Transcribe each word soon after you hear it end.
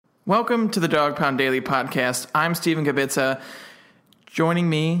Welcome to the Dog Pound Daily Podcast. I'm Stephen Gabitza. Joining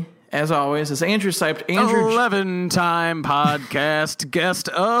me, as always, is Andrew Siped. 11-time podcast guest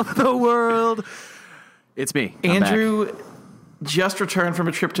of the world. It's me. Andrew just returned from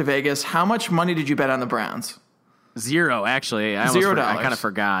a trip to Vegas. How much money did you bet on the Browns? $0, actually. $0. I kind of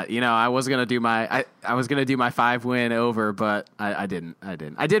forgot. You know, I was gonna do my 5-win over, but I didn't. I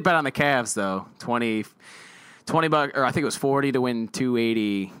did bet on the Cavs though. $20, or I think it was 40 to win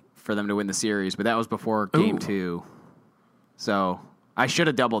 280 for them to win the series, but that was before game 2. So I should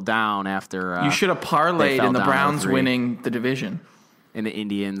have doubled down after. You should have parlayed in the Browns winning the division and the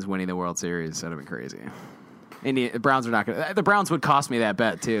Indians winning the World Series. That'd have been crazy. The Browns are not going to. The Browns would cost me that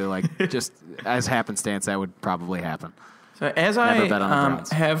bet too. Like just as happenstance, that would probably happen. So as I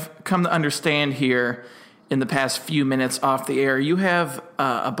have come to understand here in the past few minutes off the air, you have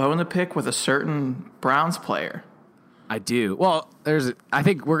a bone to pick with a certain Browns player. I do. Well, I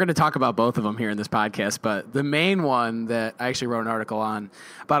think we're going to talk about both of them here in this podcast, but the main one that I actually wrote an article on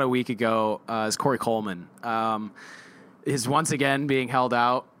about a week ago is Corey Coleman. Is once again being held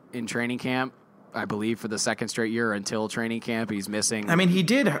out in training camp, I believe, for the second straight year until training camp. He's missing. I mean,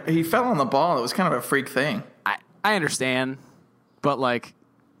 he fell on the ball. It was kind of a freak thing. I understand, but like,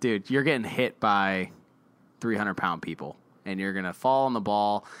 dude, you're getting hit by 300-pound people, and you're going to fall on the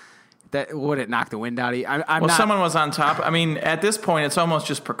ball. That would it knock the wind out of you? Someone was on top. I mean, at this point, it's almost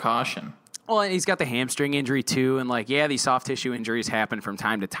just precaution. Well, and he's got the hamstring injury too, and like, yeah, these soft tissue injuries happen from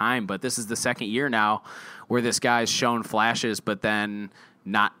time to time, but this is the second year now where this guy's shown flashes, but then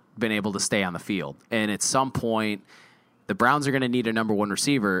not been able to stay on the field. And at some point, the Browns are going to need a number one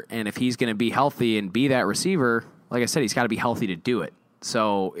receiver, and if he's going to be healthy and be that receiver, like I said, he's got to be healthy to do it.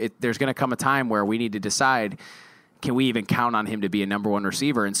 So there's going to come a time where we need to decide, can we even count on him to be a number one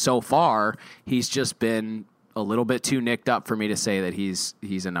receiver? And so far, he's just been a little bit too nicked up for me to say that he's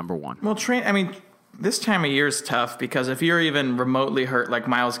a number one. Well, this time of year is tough because if you're even remotely hurt like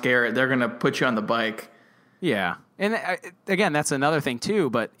Myles Garrett, they're going to put you on the bike. Yeah. And again, that's another thing too,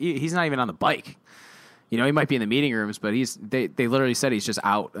 but he's not even on the bike. You know, he might be in the meeting rooms, but they literally said he's just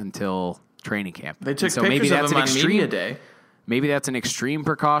out until training camp. They took pictures of him on media day. Maybe that's an extreme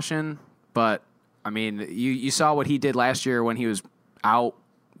precaution, but I mean, you saw what he did last year when he was out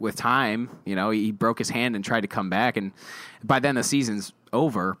with time. You know, he broke his hand and tried to come back, and by then the season's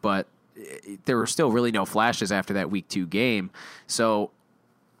over, but there were still really no flashes after that Week 2 game. So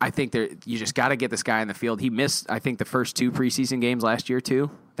I think you just got to get this guy in the field. He missed, I think, the first 2 preseason games last year,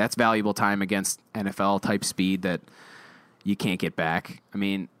 too. That's valuable time against NFL-type speed that you can't get back. I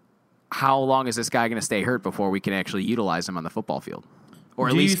mean, how long is this guy going to stay hurt before we can actually utilize him on the football field? Or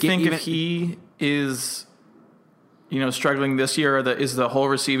at least think if he is, struggling this year, is the whole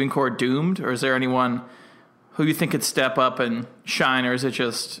receiving corps doomed, or is there anyone who you think could step up and shine, or is it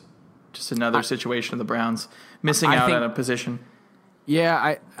just another situation of the Browns missing out on a position?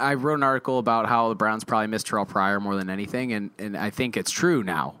 Yeah, I wrote an article about how the Browns probably missed Terrell Pryor more than anything, and I think it's true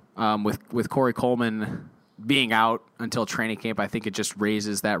now. With Corey Coleman being out until training camp, I think it just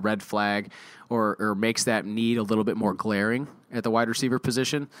raises that red flag or makes that need a little bit more glaring at the wide receiver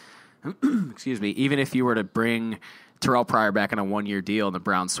position. Excuse me. Even if you were to bring Terrell Pryor back on a 1-year deal and the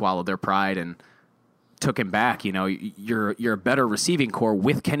Browns swallowed their pride and took him back, you're a better receiving core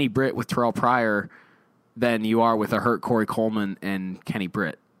with Kenny Britt, with Terrell Pryor, than you are with a hurt Corey Coleman and Kenny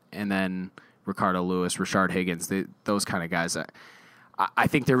Britt, and then Ricardo Lewis, Rashard Higgins, those kind of guys. I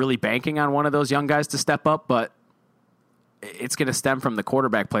think they're really banking on one of those young guys to step up, but it's going to stem from the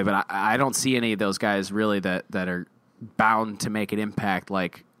quarterback play. But I don't see any of those guys really that are bound to make an impact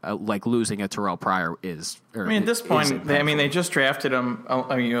like losing a Terrell Pryor is. At this point, they just drafted him.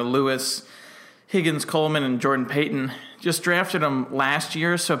 Lewis, Higgins, Coleman, and Jordan Payton just drafted him last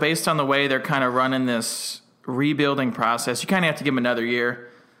year. So based on the way they're kind of running this rebuilding process, you kind of have to give them another year.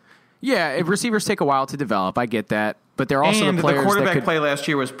 Yeah, if receivers take a while to develop, I get that. But they're also the players. The quarterback play last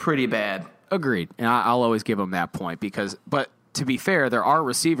year was pretty bad. Agreed, and I'll always give them that point but to be fair, there are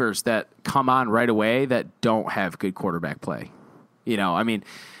receivers that come on right away that don't have good quarterback play.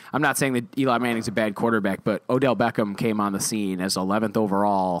 I'm not saying that Eli Manning's a bad quarterback, but Odell Beckham came on the scene as 11th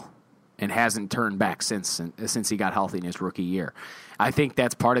overall and hasn't turned back since he got healthy in his rookie year. I think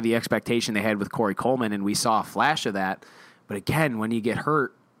that's part of the expectation they had with Corey Coleman, and we saw a flash of that. But again, when you get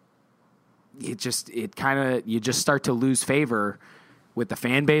hurt, you just start to lose favor with the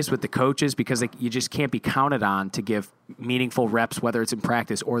fan base, with the coaches, because you just can't be counted on to give meaningful reps, whether it's in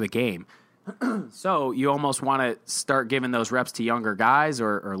practice or the game. So you almost want to start giving those reps to younger guys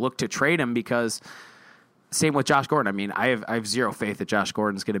or look to trade them, because same with Josh Gordon. I have zero faith that Josh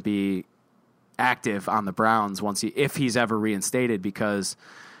Gordon's going to be active on the Browns if he's ever reinstated, because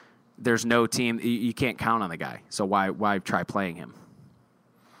there's no team. You can't count on the guy. So why try playing him?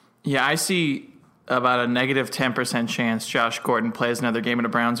 Yeah, I see about a negative 10% chance Josh Gordon plays another game in a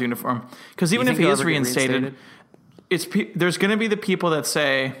Browns uniform. Because even if he is reinstated, there's going to be the people that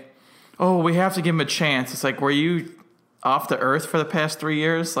say, oh, we have to give him a chance. It's like, were you off the earth for the past 3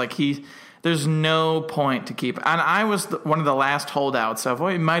 years? Like, there's no point to keep. And I was one of the last holdouts of,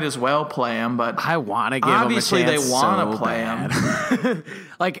 well, you might as well play him. But I want to give obviously him a chance. They want to play him.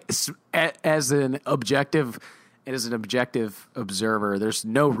 Like, as an objective observer, there's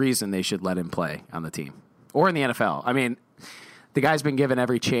no reason they should let him play on the team or in the NFL. I mean, the guy's been given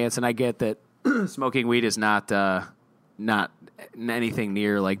every chance, and I get that smoking weed is not anything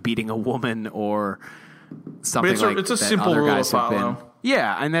near like beating a woman or something like that. It's a simple rule to follow.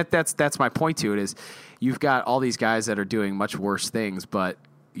 Yeah, and that's my point to it is you've got all these guys that are doing much worse things, but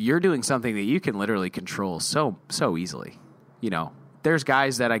you're doing something that you can literally control so easily. You know, there's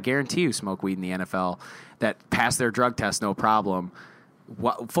guys that I guarantee you smoke weed in the NFL that pass their drug test no problem,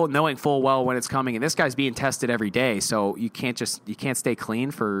 knowing full well when it's coming, and this guy's being tested every day, so you can't stay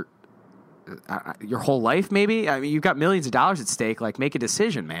clean for your whole life. Maybe I mean you've got millions of dollars at stake. Like, make a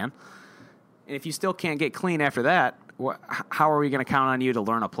decision, man. And if you still can't get clean after that, how are we going to count on you to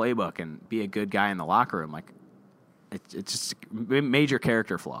learn a playbook and be a good guy in the locker room? Like, it's just a major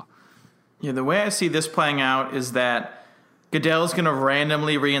character flaw. Yeah, the way I see this playing out is that Goodell's going to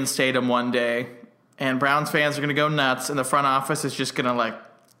randomly reinstate him one day, and Browns fans are going to go nuts, and the front office is just going to, like,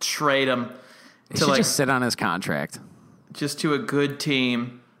 trade him to, like, just sit on his contract. Just to a good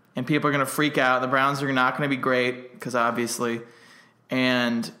team, and people are going to freak out. The Browns are not going to be great, because obviously,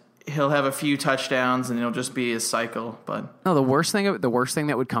 and he'll have a few touchdowns, and it'll just be his cycle. But no, the worst thing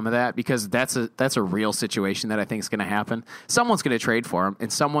that would come of that, because that's a real situation that I think is going to happen. Someone's going to trade for him,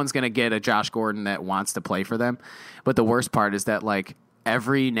 and someone's going to get a Josh Gordon that wants to play for them. But the worst part is that, like,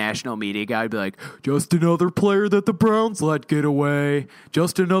 every national media guy would be like, just another player that the Browns let get away,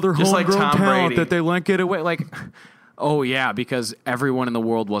 just another homegrown talent that they let get away. Like, oh yeah, because everyone in the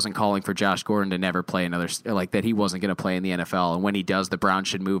world wasn't calling for Josh Gordon to never play another, like that he wasn't going to play in the NFL, and when he does, the Browns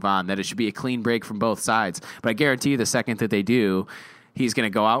should move on. That it should be a clean break from both sides. But I guarantee you, the second that they do, he's going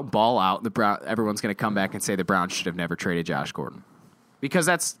to go out, ball out. Everyone's going to come back and say the Browns should have never traded Josh Gordon, because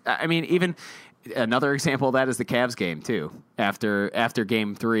that's. I mean, even another example of that is the Cavs game too. After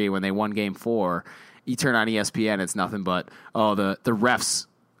Game 3, when they won Game 4, you turn on ESPN, it's nothing but the refs.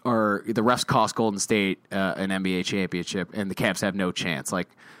 Or the refs cost Golden State an NBA championship, and the Cavs have no chance. Like,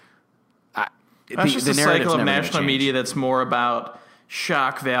 that's just a cycle of national media that's more about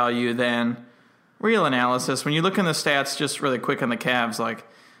shock value than real analysis. When you look in the stats, just really quick on the Cavs, like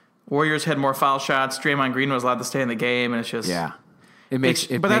Warriors had more foul shots. Draymond Green was allowed to stay in the game, and it's just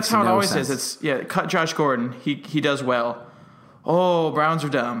but that's how it always sense. Is. It's cut Josh Gordon. He does well. Oh, Browns are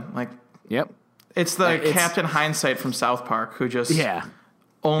dumb. Like, yep, it's the Captain Hindsight from South Park who just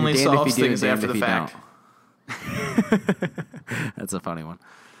only damned solves things after the fact. That's a funny one.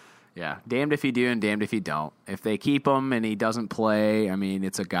 Yeah, damned if you do and damned if you don't. If they keep him and he doesn't play, I mean,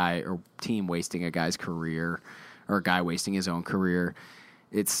 it's a guy or team wasting a guy's career, or a guy wasting his own career.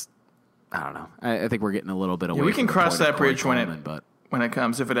 It's, I don't know. I think we're getting a little bit away. We can cross that bridge when it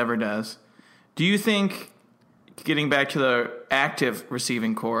comes, if it ever does. Do you think, getting back to the active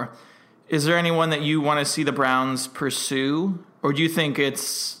receiving core, is there anyone that you want to see the Browns pursue? Or do you think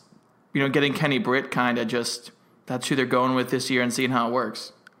it's, getting Kenny Britt kind of just, that's who they're going with this year and seeing how it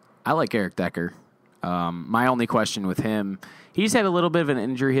works? I like Eric Decker. My only question with him, he's had a little bit of an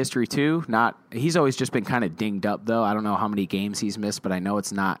injury history too. He's always just been kind of dinged up though. I don't know how many games he's missed, but I know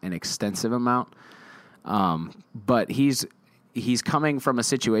it's not an extensive amount. But he's coming from a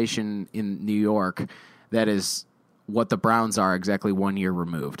situation in New York that is what the Browns are exactly 1 year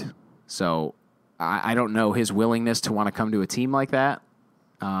removed. So I don't know his willingness to want to come to a team like that.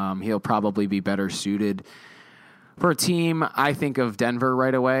 He'll probably be better suited for a team. I think of Denver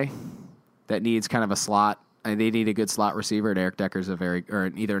right away that needs kind of a slot. They need a good slot receiver, and Eric Decker's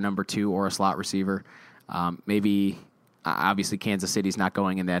either a number 2 or a slot receiver. Maybe, obviously, Kansas City's not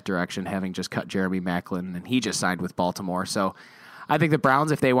going in that direction, having just cut Jeremy Maclin, and he just signed with Baltimore. So I think the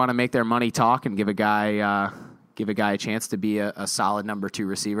Browns, if they want to make their money talk and give a guy a chance to be a solid number 2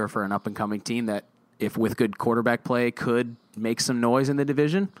 receiver for an up-and-coming team that, if with good quarterback play, could make some noise in the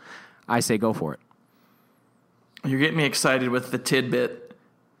division, I say go for it. You're getting me excited with the tidbit.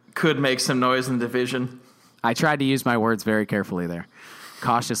 Could make some noise in the division. I tried to use my words very carefully there.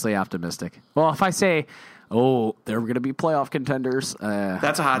 Cautiously optimistic. Well, if I say, they're going to be playoff contenders.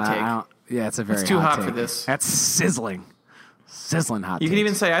 That's a hot take. Yeah, it's a very hot take. It's too hot for this. That's sizzling. Sizzling hot You can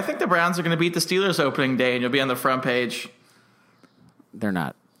even say, I think the Browns are going to beat the Steelers opening day, and you'll be on the front page. They're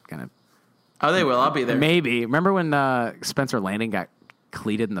not gonna. Oh, they will. I'll be there. Maybe. Remember when Spencer Landing got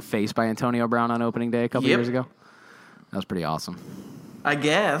cleated in the face by Antonio Brown on opening day a couple years ago? That was pretty awesome. I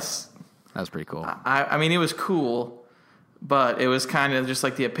guess. That was pretty cool. I mean, it was cool, but it was kind of just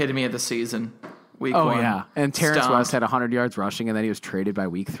like the epitome of the season. Week one. Yeah. And Terrence West had 100 yards rushing, and then he was traded by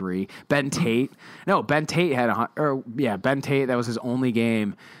week 3. Ben Tate had Ben Tate, that was his only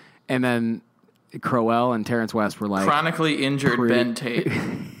game. And then Crowell and Terrence West were like chronically injured Ben Tate.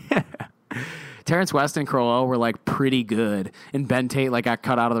 Terrence West and Crowell were like pretty good, and Ben Tate like got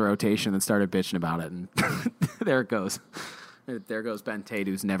cut out of the rotation and started bitching about it, and there it goes. There goes Ben Tate,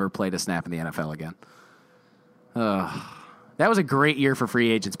 who's never played a snap in the NFL again. That was a great year for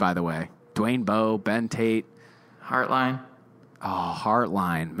free agents, by the way. Dwayne Bowe, Ben Tate. Hartline. Oh,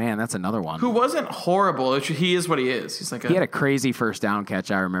 Hartline. Man, that's another one. Who wasn't horrible. He is what he is. He had a crazy first down catch,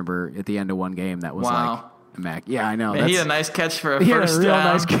 I remember, at the end of one game that was like a Mac. Yeah, I know. Man, he had a nice catch for a first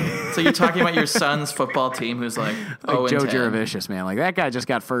down. Nice so you're talking about your son's football team who's like Joe Juravicius, man. Like, that guy just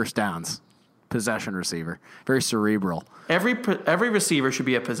got first downs. Possession receiver. Very cerebral. Every receiver should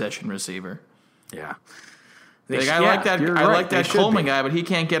be a possession receiver. Yeah. I like that Coleman guy, but he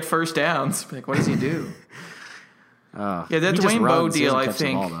can't get first downs. Like, what does he do? That Dwayne Bowe deal, I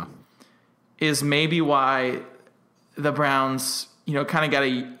think, is maybe why the Browns, kind of got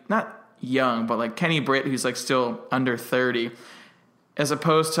not young, but like Kenny Britt, who's like still under 30, as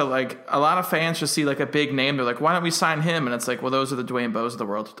opposed to like a lot of fans just see like a big name. They're like, why don't we sign him? And it's like, well, those are the Dwayne Bowe's of the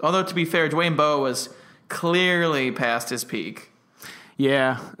world. Although, to be fair, Dwayne Bowe was clearly past his peak.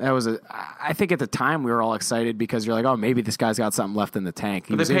 Yeah, I think at the time we were all excited because you're like, oh, maybe this guy's got something left in the tank.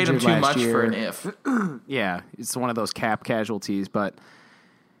 But they paid him too much for an if. Yeah, it's one of those cap casualties, but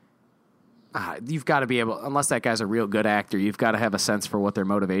you've got to be able, unless that guy's a real good actor, you've got to have a sense for what their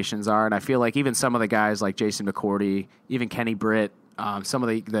motivations are. And I feel like even some of the guys like Jason McCourty, even Kenny Britt, some of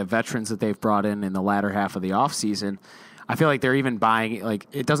the veterans that they've brought in the latter half of the offseason, I feel like they're even buying, like,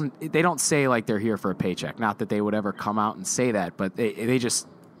 they don't say like they're here for a paycheck. Not that they would ever come out and say that, but they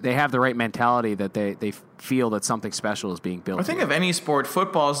have the right mentality that they feel that something special is being built. I think of any sport,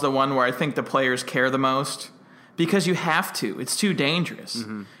 football is the one where I think the players care the most because you have to. It's too dangerous.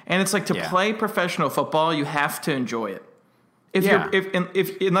 Mm-hmm. And it's like to play professional football, you have to enjoy it.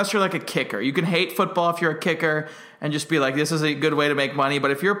 Unless you're like a kicker. You can hate football if you're a kicker and just be like, this is a good way to make money.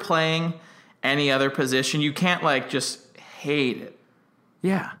 But if you're playing any other position, you can't like just hate it.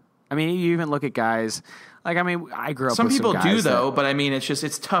 Yeah. I mean, you even look at guys like, I mean, I grew up some with people some guys do though, but I mean,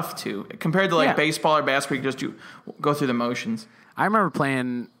 it's tough to compared to like baseball or basketball. You just go through the motions. I remember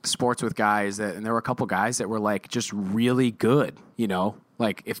playing sports with guys and there were a couple guys that were like just really good,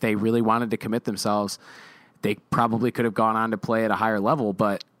 like if they really wanted to commit themselves, they probably could have gone on to play at a higher level,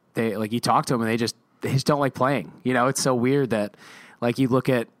 but they, like, you talk to them and they just don't like playing. It's so weird that like you look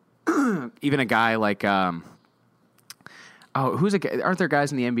at even a guy like, aren't there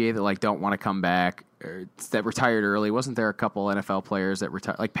guys in the NBA that like don't want to come back or that retired early? Wasn't there a couple NFL players that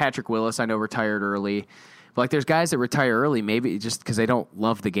retired? Like Patrick Willis, I know, retired early. But like there's guys that retire early maybe just because they don't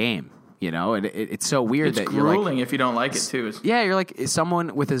love the game, and it's so weird that you're grueling if you don't like it too. Yeah, you're like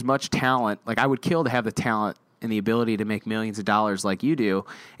someone with as much talent. Like I would kill to have the talent and the ability to make millions of dollars like you do.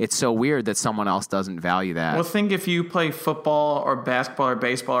 It's so weird that someone else doesn't value that. Well, think if you play football or basketball or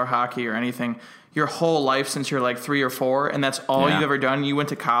baseball or hockey or anything your whole life since you're like 3 or 4, and that's all you've ever done. You went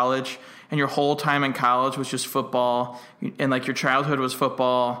to college, and your whole time in college was just football, and like your childhood was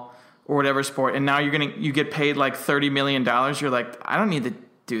football or whatever sport, and now you get paid like $30 million. You're like, I don't need to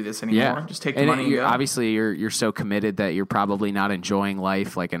do this anymore. Yeah. Just take the money and go. Obviously, you're so committed that you're probably not enjoying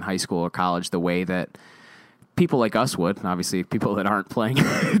life like in high school or college the way that people like us would. And obviously, people that aren't playing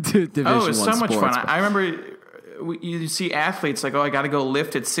Division I it's so much fun. I remember you see athletes like, I got to go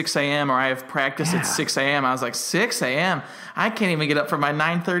lift at 6 a.m. or I have practice at 6 a.m. I was like, 6 a.m.? I can't even get up for my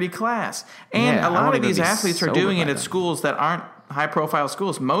 9:30 class. And a lot of these athletes are doing it at schools that aren't high-profile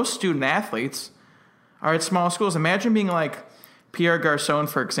schools. Most student athletes are at small schools. Imagine being like Pierre Garçon,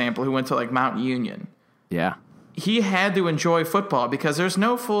 for example, who went to like Mount Union. Yeah. He had to enjoy football because there's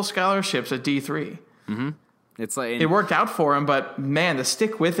no full scholarships at D3. Mm-hmm. It's like it worked out for him, but man, to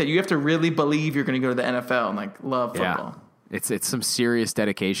stick with it, you have to really believe you're going to go to the NFL and like love football. Yeah. It's some serious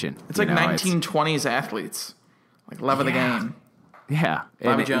dedication. It's like 1920s athletes, like love of the game. Yeah,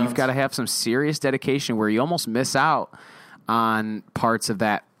 and you've got to have some serious dedication where you almost miss out on parts of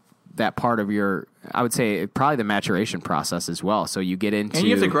that part of your, I would say, probably the maturation process as well. So you get into, and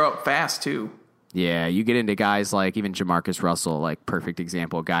you have to grow up fast too. Yeah, you get into guys like even Jamarcus Russell, like perfect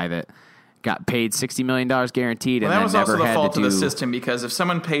example, guy that got paid $60 million guaranteed, Well, and that was then also never the had fault to of the do. system, because if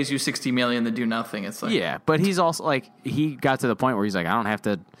someone pays you $60 million to do nothing, it's like, Yeah, but he's also like, he got to the point where he's like, I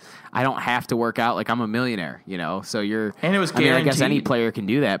don't have to work out like I'm a millionaire, you know. So you're, And it was I mean, I guess any guaranteed. player can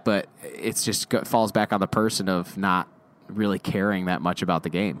do that, but it's just falls back on the person of not really caring that much about the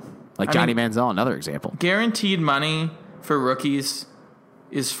game. Like Johnny Manziel, another example. guaranteed money for rookies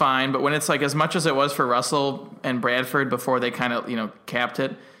is fine, but when it's like as much as it was for Russell and Bradford before they kind of, capped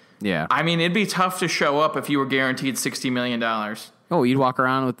it, Yeah. I mean, it'd be tough to show up if you were guaranteed $60 million. Oh, you'd walk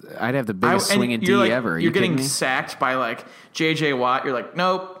around with, I'd have the biggest swinging D ever. You're kidding getting me? sacked by like J.J. Watt. You're like,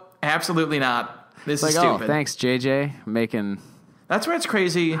 nope, absolutely not. This Like, is oh, stupid. thanks, JJ, making That's why it's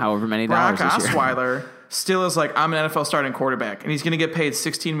crazy. however many Brock dollars this year. Osweiler still is like, I'm an NFL starting quarterback, and he's going to get paid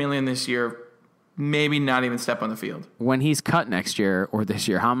 $16 million this year, maybe not even step on the field. When he's cut next year or this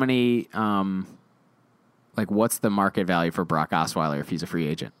year, how many, what's the market value for Brock Osweiler if he's a free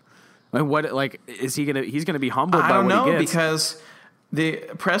agent? Is he gonna? He's gonna be humbled I by don't what know, he gets. because the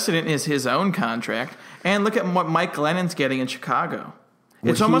precedent is his own contract, and look at what Mike Glennon's getting in Chicago.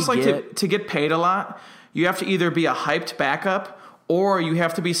 Would It's almost he like get- to get paid a lot, you have to either be a hyped backup, or you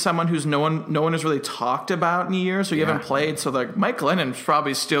have to be someone who's no one has really talked about in years, or you haven't played. So like Mike Glennon's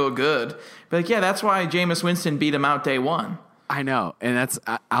probably still good. But like, yeah, that's why Jameis Winston beat him out day one. I know, and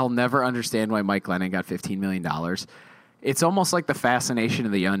I'll never understand why Mike Glennon got $15 million. It's almost like the fascination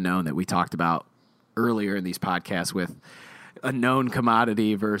of the unknown that we talked about earlier in these podcasts with a known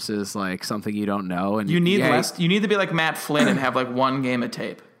commodity versus like something you don't know. And You need less. You need to be like Matt Flynn and have like one game of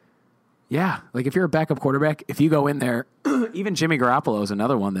tape. Yeah, like if you're a backup quarterback, if you go in there, even Jimmy Garoppolo is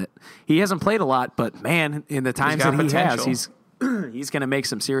another one that he hasn't played a lot, but man, in the times got that he has, potential. he's going to make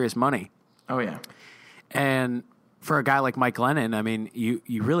some serious money. Oh yeah. And for a guy like Mike Glennon, I mean, you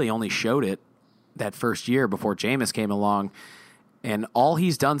really only showed it that first year before Jameis came along, and all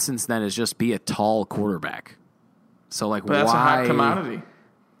he's done since then is just be a tall quarterback. So like, But that's why? a hot commodity.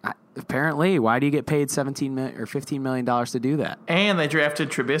 Apparently, why do you get paid $17 million or $15 million to do that? And they drafted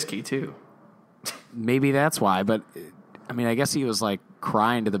Trubisky too. Maybe that's why, but I mean, I guess he was like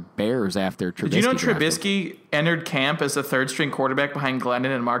crying to the Bears after Trubisky. Did you know drafted. Trubisky entered camp as the third string quarterback behind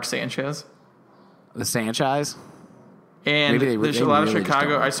Glennon and Mark Sanchez? The Sanchez? And Maybe there's they a lot of really just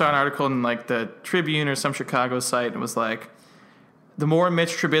Chicago. don't. I saw an article in like the Tribune or some Chicago site, and it was like, the more Mitch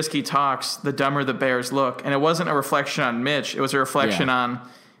Trubisky talks, the dumber the Bears look. And it wasn't a reflection on Mitch. It was a reflection on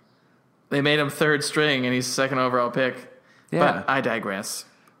they made him third string and he's second overall pick. Yeah. But I digress.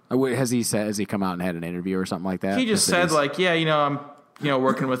 Has he come out and had an interview or something like that? He just If it said is- like, yeah, I'm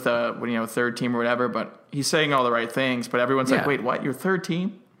working with a third team or whatever, but he's saying all the right things. But everyone's like, Yeah. wait, what? Your third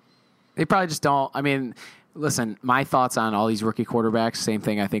team? They probably just don't. I mean, listen, my thoughts on all these rookie quarterbacks, same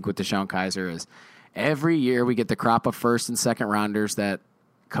thing I think with DeShone Kizer is every year we get the crop of first and second rounders that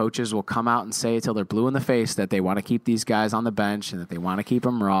coaches will come out and say till they're blue in the face that they want to keep these guys on the bench and that they want to keep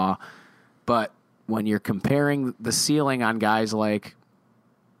them raw. But when you're comparing the ceiling on guys like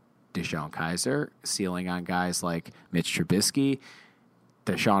DeShone Kizer, ceiling on guys like Mitch Trubisky,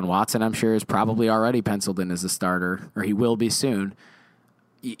 Deshaun Watson, I'm sure, is probably already penciled in as a starter, or he will be soon.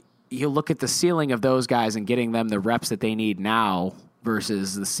 You look at the ceiling of those guys and getting them the reps that they need now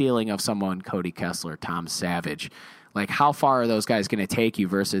versus the ceiling of someone, Cody Kessler, Tom Savage. Like, how far are those guys going to take you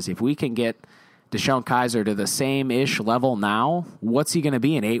versus if we can get DeShone Kizer to the same-ish level now, what's he going to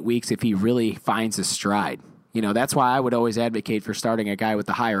be in 8 weeks if he really finds his stride? You know, that's why I would always advocate for starting a guy with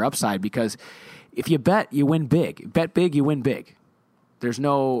the higher upside, because if you bet, you win big. Bet big, you win big. There's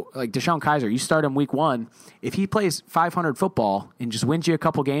no, like DeShone Kizer, you start him week 1. If he plays 500 football and just wins you a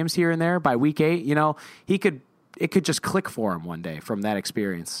couple games here and there by week 8, it could just click for him one day from that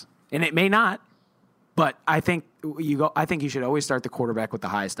experience. And it may not, but I think you should always start the quarterback with the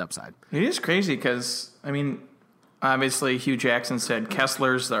highest upside. It is crazy because, obviously Hugh Jackson said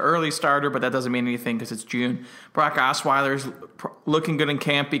Kessler's the early starter, but that doesn't mean anything because it's June. Brock Osweiler's looking good in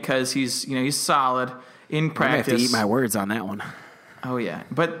camp because he's solid in I practice. have to eat my words on that one. Oh, yeah.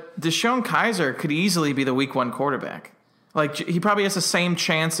 But DeShone Kizer could easily be the week 1 quarterback. Like, he probably has the same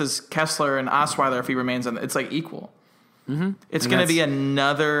chance as Kessler and Osweiler if he remains on. It's like equal. Mm-hmm. It's going to be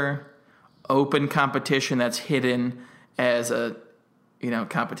another open competition that's hidden as a,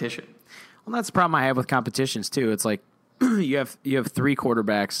 competition. Well, that's the problem I have with competitions too. It's like you have 3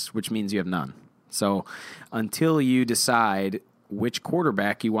 quarterbacks, which means you have none. So until you decide which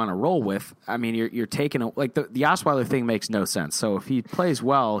quarterback you want to roll with, I mean, you're taking the Osweiler thing makes no sense. So if he plays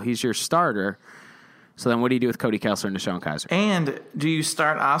well, he's your starter. So then what do you do with Cody Kessler and DeShone Kizer? And do you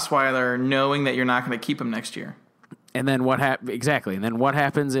start Osweiler knowing that you're not going to keep him next year? And then exactly? And then what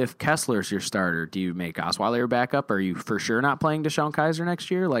happens if Kessler's your starter? Do you make Osweiler your backup? Are you for sure not playing DeShone Kizer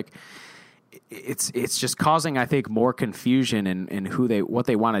next year? Like, it's just causing, I think, more confusion in what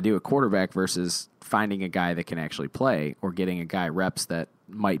they want to do at quarterback versus finding a guy that can actually play or getting a guy reps that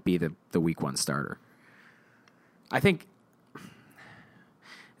might be the week one starter. I think.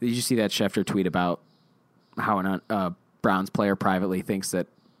 Did you see that Schefter tweet about how a Browns player privately thinks that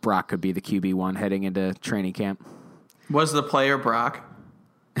Brock could be the QB1 heading into training camp? Was the player Brock?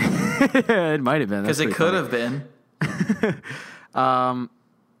 It might have been. Because it could have been.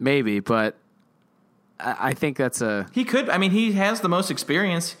 Maybe, but I think that's He could. I mean, he has the most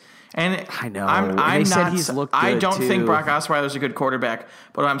experience. And I know. I'm said not. He's looked good I don't too. think Brock Osweiler's a good quarterback.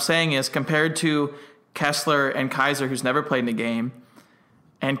 But what I'm saying is, compared to Kessler and Kaiser, who's never played in a game,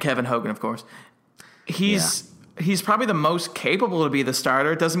 and Kevin Hogan, of course, he's probably the most capable to be the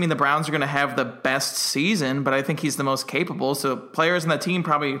starter. It doesn't mean the Browns are going to have the best season, but I think he's the most capable. So players on the team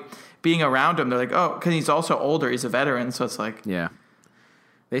probably being around him, they're like, oh, because he's also older. He's a veteran, so it's like, yeah.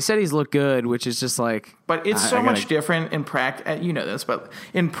 They said he's looked good, which is just like... But it's so much different in practice. You know this, but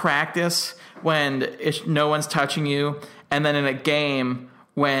in practice, when no one's touching you, and then in a game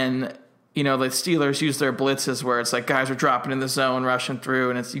when, the Steelers use their blitzes where it's like guys are dropping in the zone, rushing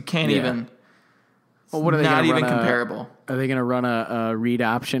through, and you can't even... Well, what are they not even comparable. Are they going to run a read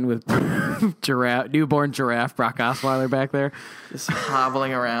option with newborn giraffe Brock Osweiler back there? Just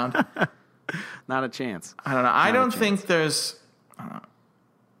hobbling around. Not a chance. I don't know. I don't think there's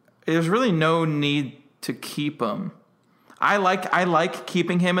really no need to keep him. I like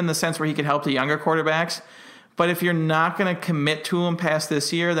keeping him in the sense where he can help the younger quarterbacks. But if you're not going to commit to him past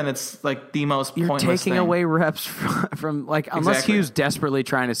this year, then it's like the most pointless thing. You're taking away reps from unless Hugh's desperately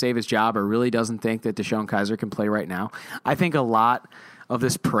trying to save his job or really doesn't think that Deshaun Kaiser can play right now. I think a lot of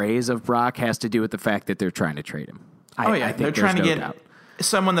this praise of Brock has to do with the fact that they're trying to trade him. I think they're trying to get doubt.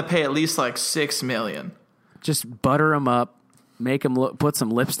 Someone to pay at least like $6 million. Just butter him up, make him put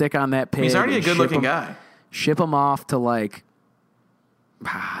some lipstick on that pig. He's already a good-looking guy. Ship him off to the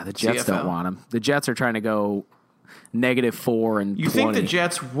Jets CFL. Don't want him. The Jets are trying to go -4 and you 20. think the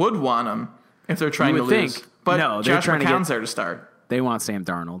Jets would want him if they're trying to lose? But no, Josh McCown's there to start. They want Sam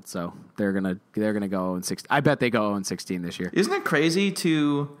Darnold, so they're gonna go 0-16. I bet they go 0-16 this year. Isn't it crazy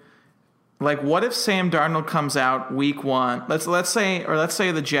to what if Sam Darnold comes out week one? Let's say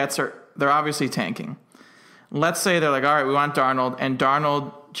the Jets they're obviously tanking. Let's say they're like, all right, we want Darnold, and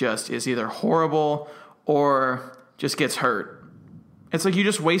Darnold just is either horrible or just gets hurt. It's like you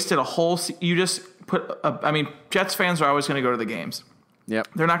just wasted a whole. You just Jets fans are always going to go to the games. Yep,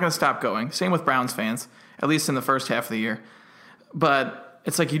 they're not going to stop going. Same with Browns fans, at least in the first half of the year. But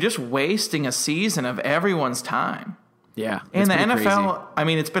it's like you're just wasting a season of everyone's time. Yeah, and the NFL.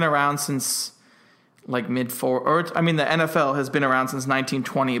 Crazy. It's been around since the NFL has been around since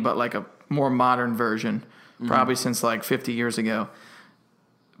 1920, but like a more modern version, probably since 50 years ago.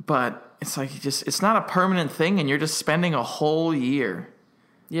 But it's like it's not a permanent thing, and you're just spending a whole year.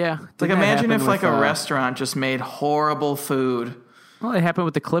 Yeah. Imagine if a restaurant just made horrible food. Well, it happened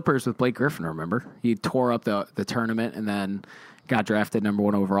with the Clippers with Blake Griffin, remember? He tore up the tournament and then got drafted number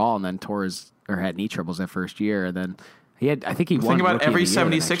 1 overall and then had knee troubles that first year. And then I think he won. Think about every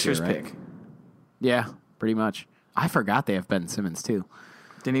 76ers right? pick. Yeah, pretty much. I forgot they have Ben Simmons, too.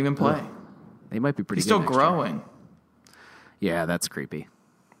 Didn't even play. Ugh. They might be pretty good. He's still growing. Year. Yeah, that's creepy.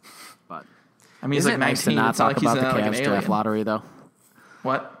 But he's isn't it nice to not talk about the Cavs draft lottery, though?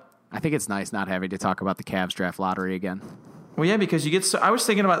 What? I think it's nice not having to talk about the Cavs draft lottery again. Well, yeah, because you get. I was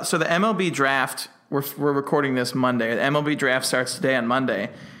thinking about the MLB draft. We're recording this Monday. The MLB draft starts today on Monday,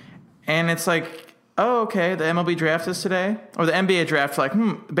 and it's like, oh, okay, the MLB draft is today, or the NBA draft.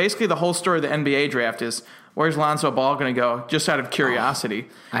 Basically, the whole story of the NBA draft is where's Lonzo Ball going to go? Just out of curiosity.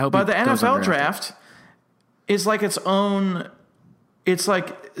 I hope. But the NFL draft is like its own. It's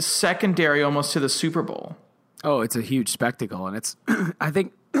like secondary almost to the Super Bowl. Oh, it's a huge spectacle, and it's. I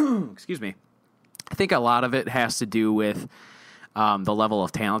think. Excuse me. I think a lot of it has to do with the level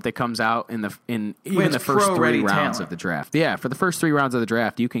of talent that comes out in the first 3 rounds of the draft. Yeah, for the first 3 rounds of the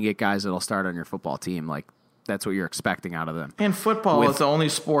draft, you can get guys that'll start on your football team. That's what you're expecting out of them. And football is the only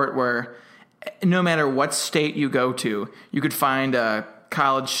sport where no matter what state you go to, you could find a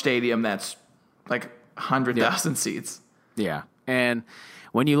college stadium that's 100,000 seats. Yeah, and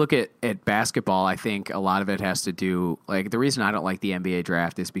when you look at basketball, I think a lot of it has to do, the reason I don't like the NBA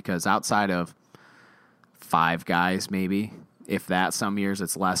draft is because outside of 5 guys maybe, if that, some years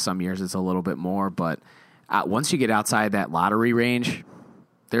it's less, some years it's a little bit more, but once you get outside that lottery range,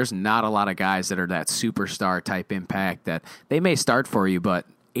 there's not a lot of guys that are that superstar type impact that they may start for you, but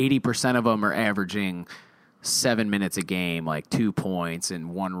 80% of them are averaging 7 minutes a game, 2 points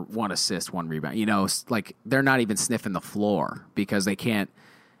and one assist, 1 rebound. They're not even sniffing the floor because they can't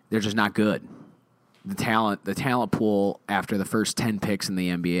they're just not good. The talent pool after the first 10 picks in the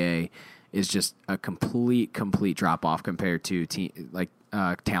NBA is just a complete drop off compared to talent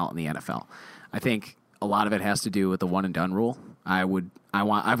in the NFL. I think a lot of it has to do with the one and done rule. I've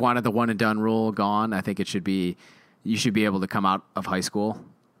wanted the one and done rule gone. I think you should be able to come out of high school,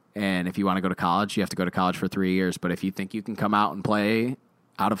 and if you want to go to college, you have to go to college for 3 years. But if you think you can come out and play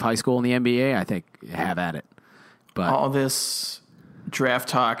out of high school in the NBA, I think have at it. But all this draft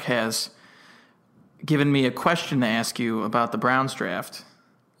talk has given me a question to ask you about the Browns draft.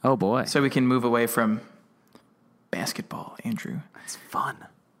 Oh boy! So we can move away from basketball, Andrew. That's fun.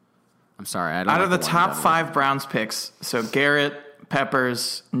 I'm sorry. I don't Out of the top 5 Browns picks, so Garrett,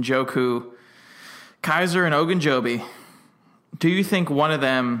 Peppers, Njoku, Kaiser, and Ogunjobi, do you think one of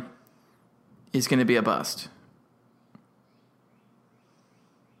them is going to be a bust?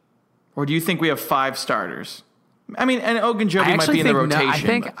 Or do you think we have 5 starters? I mean, and Ogunjobi might be in the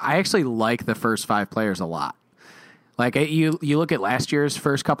rotation. I actually like the first 5 players a lot. Like you look at last year's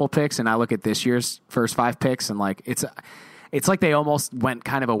first couple picks, and I look at this year's first 5 picks, and like it's like they almost went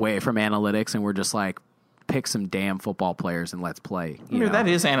kind of away from analytics, and we're just like, pick some damn football players and let's play. That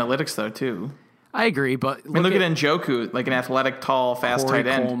is analytics though too. I agree, but look at Njoku, like an athletic, tall, fast Corey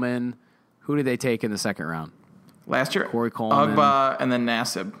tight end. Coleman. Who did they take in the second round? Last year, Corey Coleman, Ogba, and then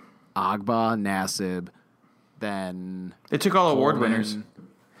Nassib. Nassib. Then they took all Coleman. award winners.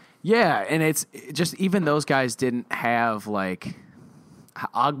 Yeah, and it's just even those guys didn't have like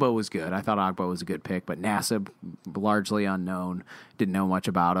Ogba was good. I thought Ogba was a good pick, but Nassib largely unknown. Didn't know much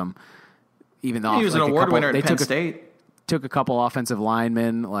about him. Even though he was an award winner at Penn State. Took a couple offensive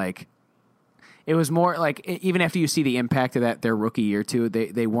linemen. Like it was more like even after you see the impact of their rookie year too,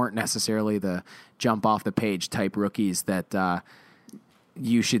 they weren't necessarily the jump off the page type rookies that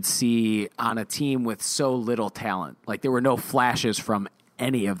you should see on a team with so little talent. Like there were no flashes from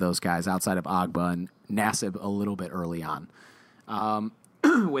any of those guys outside of Ogba and Nassib a little bit early on.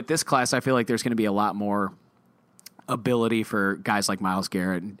 With this class, I feel like there's going to be a lot more ability for guys like Myles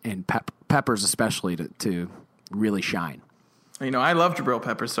Garrett and Peppers especially to really shine. I love Jabril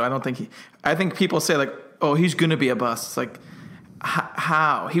Peppers, so I don't think I think people say like, oh, he's going to be a bust. It's like,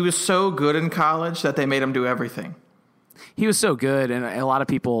 how? He was so good in college that they made him do everything. He was so good, and a lot of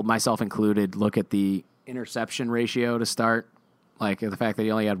people, myself included, look at the interception ratio to start. Like the fact that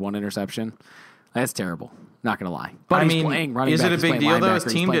he only had 1 interception, that's terrible. Not going to lie. But he's playing running back. Is it a big deal though? His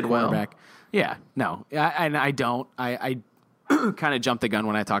team did well. Yeah, no, I don't. I kind of jumped the gun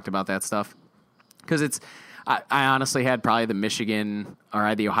when I talked about that stuff because I honestly had probably the Michigan or I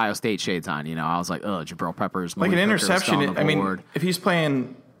had the Ohio State shades on. I was like, oh, Jabril Peppers. Like an interception. I mean, if he's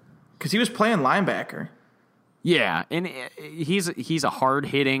playing, because he was playing linebacker. Yeah, and he's a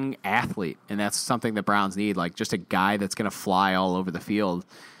hard-hitting athlete, and that's something the Browns need, like just a guy that's going to fly all over the field.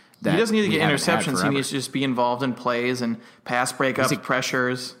 He doesn't need to get interceptions. He needs to just be involved in plays and pass breakups,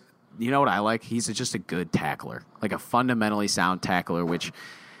 pressures. You know what I like? He's just a good tackler, like a fundamentally sound tackler, which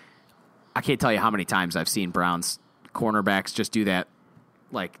I can't tell you how many times I've seen Browns cornerbacks just do that.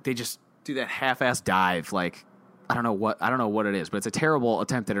 Like they just do that half-ass dive. Like I don't know what it is, but it's a terrible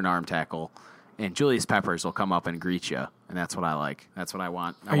attempt at an arm tackle. And Julius Peppers will come up and greet you, and that's what I like. That's what I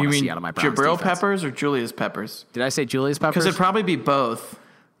want. I want to see out of my Browns Jabril defense. Peppers or Julius Peppers? Did I say Julius Peppers? Because it'd probably be both.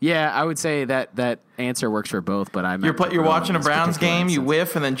 Yeah, I would say that answer works for both, but you're watching a Browns game, you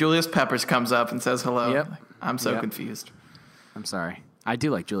whiff, and then Julius Peppers comes up and says hello. Yep. I'm so confused. I'm sorry. I do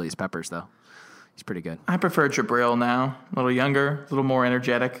like Julius Peppers, though. He's pretty good. I prefer Jabril now. A little younger, a little more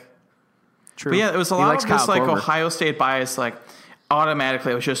energetic. True. But yeah, it was a lot of this like Ohio State bias. Like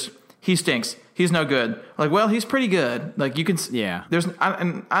automatically, it was just he stinks. He's no good. Like, well, he's pretty good. Like you can. Yeah.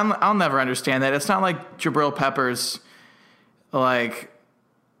 I'll never understand that. It's not like Jabril Peppers,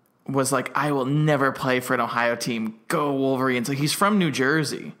 was like, I will never play for an Ohio team. Go Wolverines. Like he's from New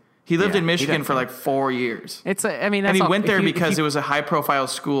Jersey. He lived in Michigan for 4 years. And he went there because it was a high profile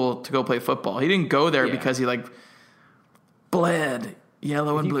school to go play football. He didn't go there because he bled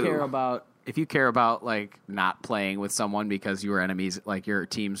yellow and blue. If you care about not playing with someone because you were enemies, like your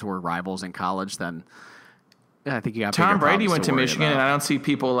teams were rivals in college, then I think you got Tom Brady went to Michigan, and I don't see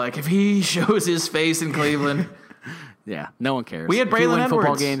people if he shows his face in Cleveland. Yeah, no one cares. We had Braylon Edwards.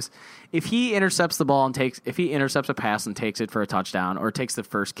 Football games. If he intercepts the ball if he intercepts a pass and takes it for a touchdown, or takes the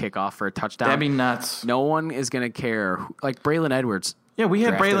first kickoff for a touchdown, that'd be nuts. No one is going to care. Like Braylon Edwards. Yeah, we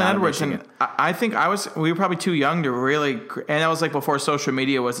had Braylon Edwards, and I think we were probably too young to really, and that was before social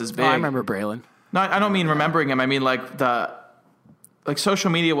media was as big. Oh, I remember Braylon. No, I don't mean remembering him. I mean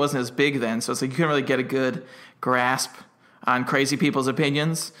social media wasn't as big then, so it's you couldn't really get a good grasp on crazy people's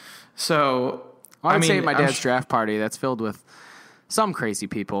opinions. So I would say at my dad's draft party, that's filled with some crazy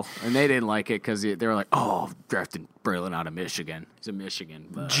people, and they didn't like it because they were like, "Oh, drafting Braylon out of Michigan. He's a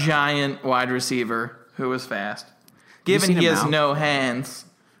Michigan giant wide receiver who was fast. Given seen he him has now? no hands,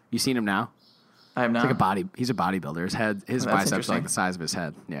 You seen him now? I have not. He's a bodybuilder. His biceps are like the size of his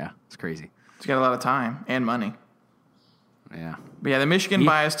head. Yeah, it's crazy. He's got a lot of time and money. Yeah. But yeah, the Michigan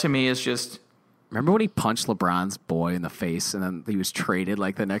bias to me is just Remember when he punched LeBron's boy in the face and then he was traded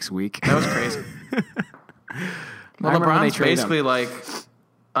like the next week? that was crazy. Well, LeBron's basically like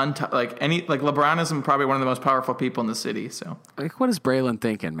LeBron is probably one of the most powerful people in the city. So Like, what is Braylon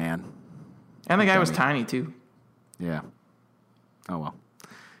thinking, man? and the guy was tiny too. Yeah. Oh well.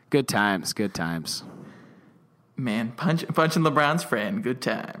 Good times. Good times. Man, punching LeBron's friend. Good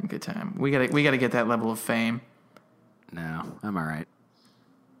time. Good time. We gotta get that level of fame. No, I'm all right.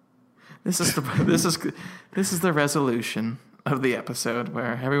 This is the resolution of the episode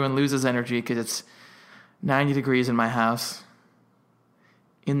where everyone loses energy because it's 90 degrees in my house,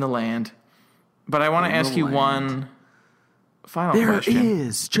 in the land. But I want to ask you one final question. There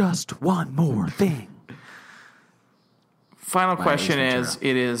is just one more thing. Final question is,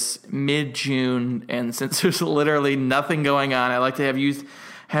 it is mid-June, and since there's literally nothing going on, I'd like to have you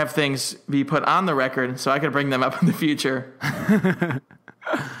have things be put on the record so I could bring them up in the future.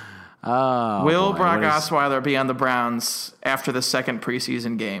 Will Brock Osweiler be on the Browns after the second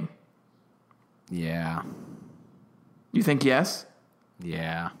preseason game? Yeah. You think yes?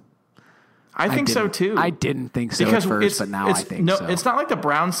 Yeah. I think so too. I didn't think so because at first, but now I think so. It's not like the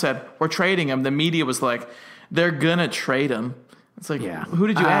Browns said, we're trading him. The media was like, they're going to trade him. It's like, who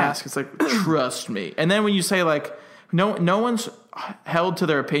did you ask? It's like, trust me. And then when you say like, no one's held to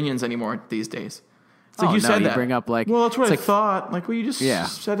their opinions anymore these days. It's like you said that. Bring up like, well, that's what I thought. Like, well, you just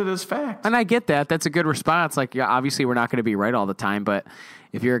said it as fact. And I get that. That's a good response. Like, obviously we're not going to be right all the time, but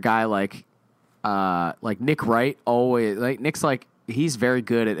if you're a guy like Nick Wright, always Nick's like, he's very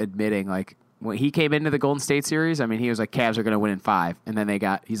good at admitting like when he came into the Golden State series, I mean, he was like, Cavs are going to win in 5. And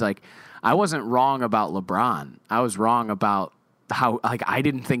then he's like, I wasn't wrong about LeBron. I was wrong about how, like, I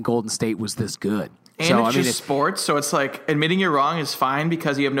didn't think Golden State was this good. And so, it's just sports, so it's like admitting you're wrong is fine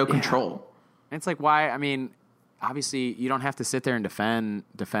because you have no control. It's like, why? I mean, obviously, you don't have to sit there and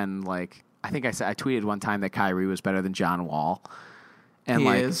defend like, I think I tweeted one time that Kyrie was better than John Wall. And he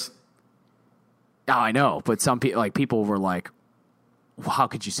is. Oh, I know, but people were like, well, how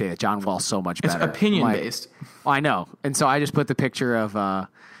could you say that? John Wall's so much better. It's opinion-based. Well, I know. And so I just put the picture of, I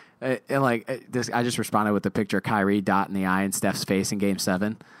just responded with the picture of Kyrie dotting the I in Steph's face in Game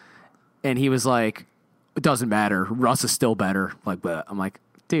 7. And he was like, it doesn't matter. Russ is still better. Like, but I'm like,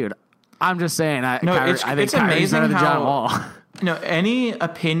 dude, I'm just saying. I think Kyrie's better than John Wall. Any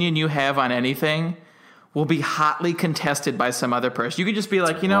opinion you have on anything will be hotly contested by some other person. You could just be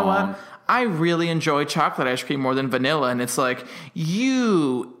like, you know what? I really enjoy chocolate ice cream more than vanilla. And it's like,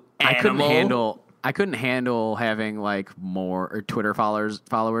 you animal. I couldn't handle having like more Twitter followers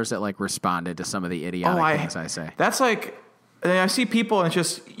that like responded to some of the idiotic things I say. That's like, I see people and it's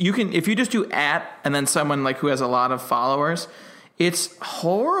just, if you just do @ and then someone like who has a lot of followers, it's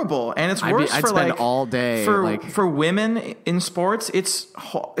horrible. And it's worse I'd for spend like all day for women in sports. It's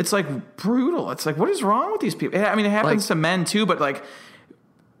like brutal. It's like, what is wrong with these people? I mean, it happens to men too, but like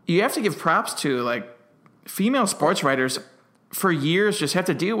you have to give props to like female sports writers for years just have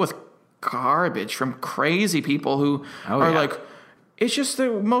to deal with garbage from crazy people who are like, it's just the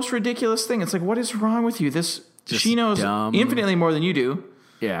most ridiculous thing. It's like, what is wrong with you? She knows infinitely more than you do.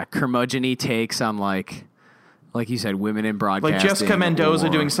 Yeah, curmudgeon-y takes on like you said, women in broadcasting. Like Jessica Mendoza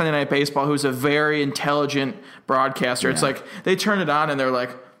doing Sunday Night Baseball, who's a very intelligent broadcaster. Yeah. It's like they turn it on and they're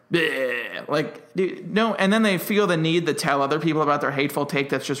like, bleh. Like, dude, no, and then they feel the need to tell other people about their hateful take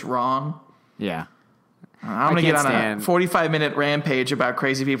that's just wrong. Yeah. I'm going to get on a 45-minute rampage about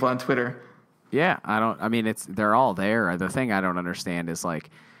crazy people on Twitter. Yeah, they're all there. The thing I don't understand is like,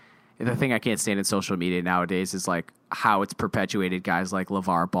 the thing I can't stand in social media nowadays is like how it's perpetuated guys like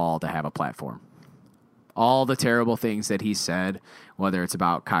LeVar Ball to have a platform. All the terrible things that he said, whether it's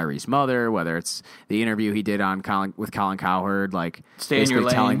about Kyrie's mother, whether it's the interview he did with Colin Cowherd, like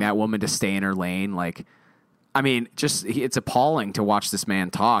basically telling that woman to stay in her lane. Like, I mean, it's appalling to watch this man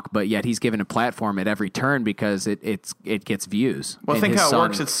talk, but yet he's given a platform at every turn because it gets views. Well, think how it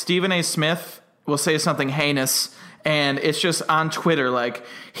works. It's Stephen A. Smith will say something heinous, and it's just on Twitter like,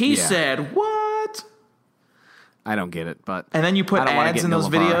 he said, what? I don't get it, but... And then you put ads in those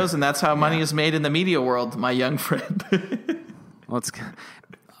videos, and that's how money is made in the media world, my young friend.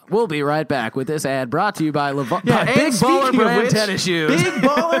 We'll be right back with this ad brought to you by Big Baller Brand tennis shoes. Big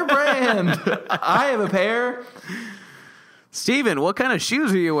Baller Brand. I have a pair. Steven, what kind of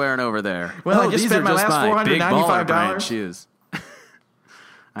shoes are you wearing over there? Well, I just spent my last $495 shoes.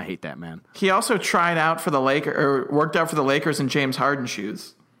 I hate that man. He also tried out for the Lakers, or worked out for the Lakers in James Harden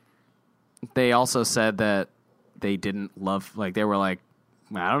shoes. They also said that they didn't love, like, they were like,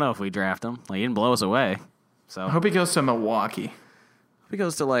 I don't know if we draft him. Like, he didn't blow us away. So I hope he goes to Milwaukee. If he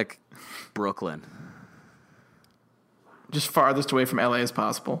goes to, like, Brooklyn. Just farthest away from LA as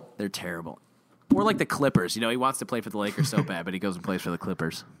possible. They're terrible. Or like the Clippers. You know, he wants to play for the Lakers so bad, but he goes and plays for the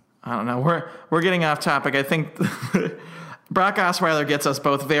Clippers. I don't know. We're getting off topic. I think Brock Osweiler gets us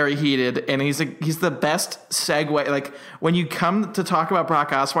both very heated, and he's the best segue. Like, when you come to talk about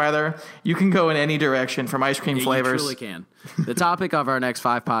Brock Osweiler, you can go in any direction from ice cream flavors. You truly can. The topic of our next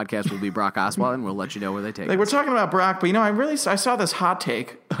 5 podcasts will be Brock Osweiler, and we'll let you know where they take Like, us. we're talking about Brock, but, I saw this hot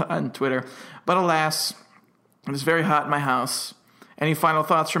take on Twitter. But alas, it was very hot in my house. Any final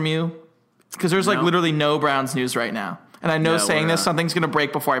thoughts from you? Because there's, literally no Browns news right now. And I know saying this, something's going to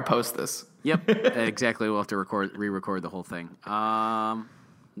break before I post this. Yep, exactly. We'll have to re-record the whole thing.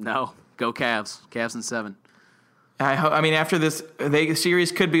 No, go Cavs. Cavs in 7. After this, the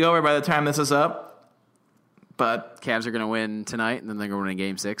series could be over by the time this is up. But Cavs are going to win tonight, and then they're going to win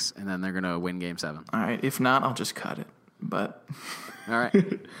Game 6, and then they're going to win Game 7. All right. If not, I'll just cut it. But all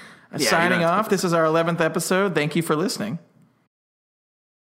right. Signing off. This is our 11th episode. Thank you for listening.